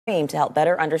to help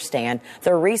better understand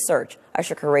the research.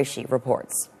 Usher Qureshi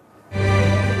reports.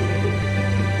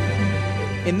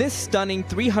 In this stunning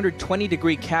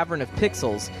 320-degree cavern of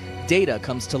pixels, data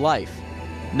comes to life.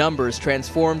 Numbers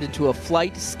transformed into a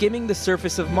flight skimming the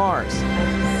surface of Mars.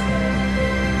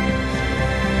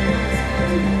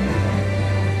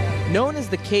 Known as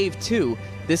the Cave 2,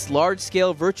 this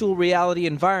large-scale virtual reality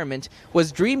environment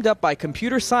was dreamed up by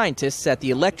computer scientists at the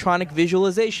Electronic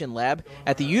Visualization Lab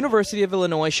at the University of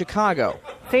Illinois, Chicago.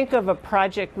 Think of a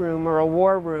project room or a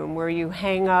war room where you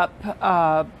hang up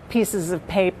pieces of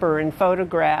paper and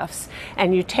photographs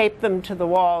and you tape them to the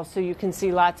wall so you can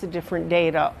see lots of different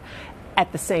data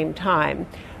at the same time.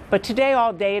 But today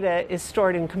all data is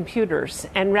stored in computers,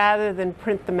 and rather than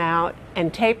print them out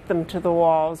and tape them to the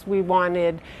walls, we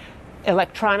wanted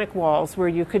electronic walls where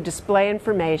you could display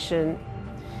information.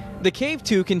 The Cave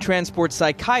 2 can transport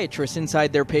psychiatrists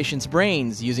inside their patients'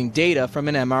 brains using data from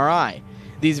an MRI.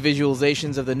 These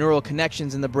visualizations of the neural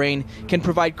connections in the brain can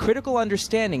provide critical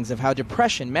understandings of how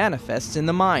depression manifests in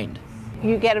the mind.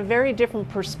 You get a very different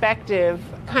perspective,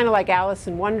 kind of like Alice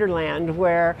in Wonderland,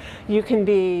 where you can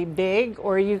be big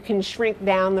or you can shrink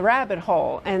down the rabbit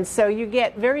hole. And so you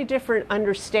get very different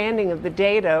understanding of the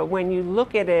data when you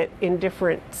look at it in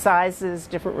different sizes,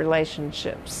 different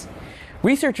relationships.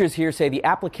 Researchers here say the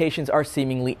applications are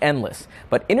seemingly endless,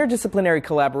 but interdisciplinary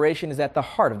collaboration is at the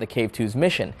heart of the Cave 2's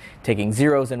mission, taking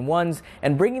zeros and ones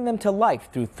and bringing them to life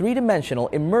through three-dimensional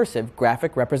immersive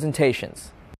graphic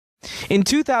representations. In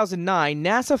 2009,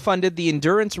 NASA funded the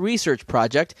Endurance Research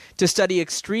Project to study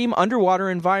extreme underwater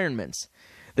environments.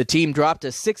 The team dropped a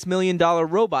 $6 million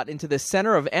robot into the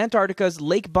center of Antarctica's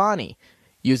Lake Bonny,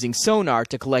 using sonar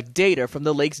to collect data from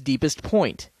the lake's deepest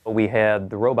point. We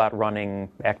had the robot running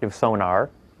active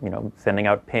sonar, sending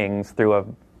out pings through a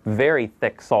very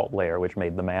thick salt layer, which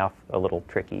made the math a little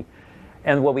tricky.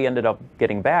 And what we ended up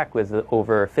getting back was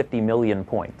over 50 million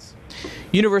points.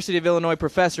 University of Illinois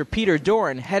professor Peter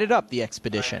Doran headed up the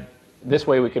expedition. This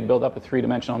way we could build up a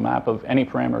three-dimensional map of any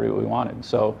parameter we wanted.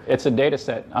 So it's a data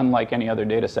set unlike any other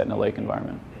data set in a lake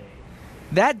environment.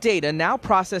 That data, now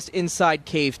processed inside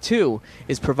Cave 2,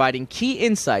 is providing key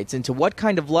insights into what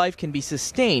kind of life can be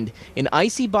sustained in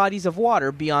icy bodies of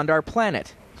water beyond our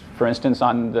planet. For instance,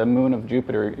 on the moon of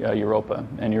Jupiter, Europa,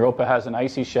 and Europa has an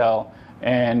icy shell,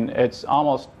 and it's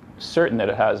almost certain that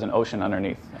it has an ocean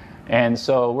underneath. And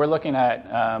so we're looking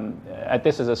at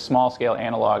this as a small-scale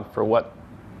analog for what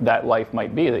that life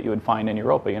might be that you would find in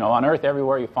Europa. On Earth,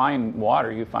 everywhere you find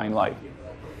water, you find life.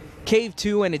 Cave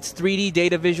 2 and its 3D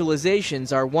data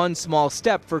visualizations are one small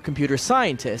step for computer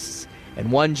scientists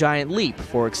and one giant leap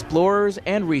for explorers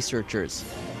and researchers.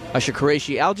 Usher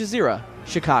Qureshi, Al Jazeera,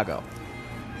 Chicago.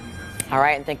 All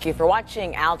right, and thank you for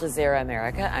watching Al Jazeera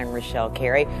America. I'm Rochelle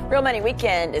Carey. Real Money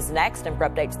Weekend is next, and for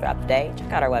updates throughout the day,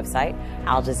 check out our website,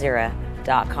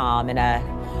 aljazeera.com,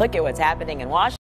 and look at what's happening in Washington.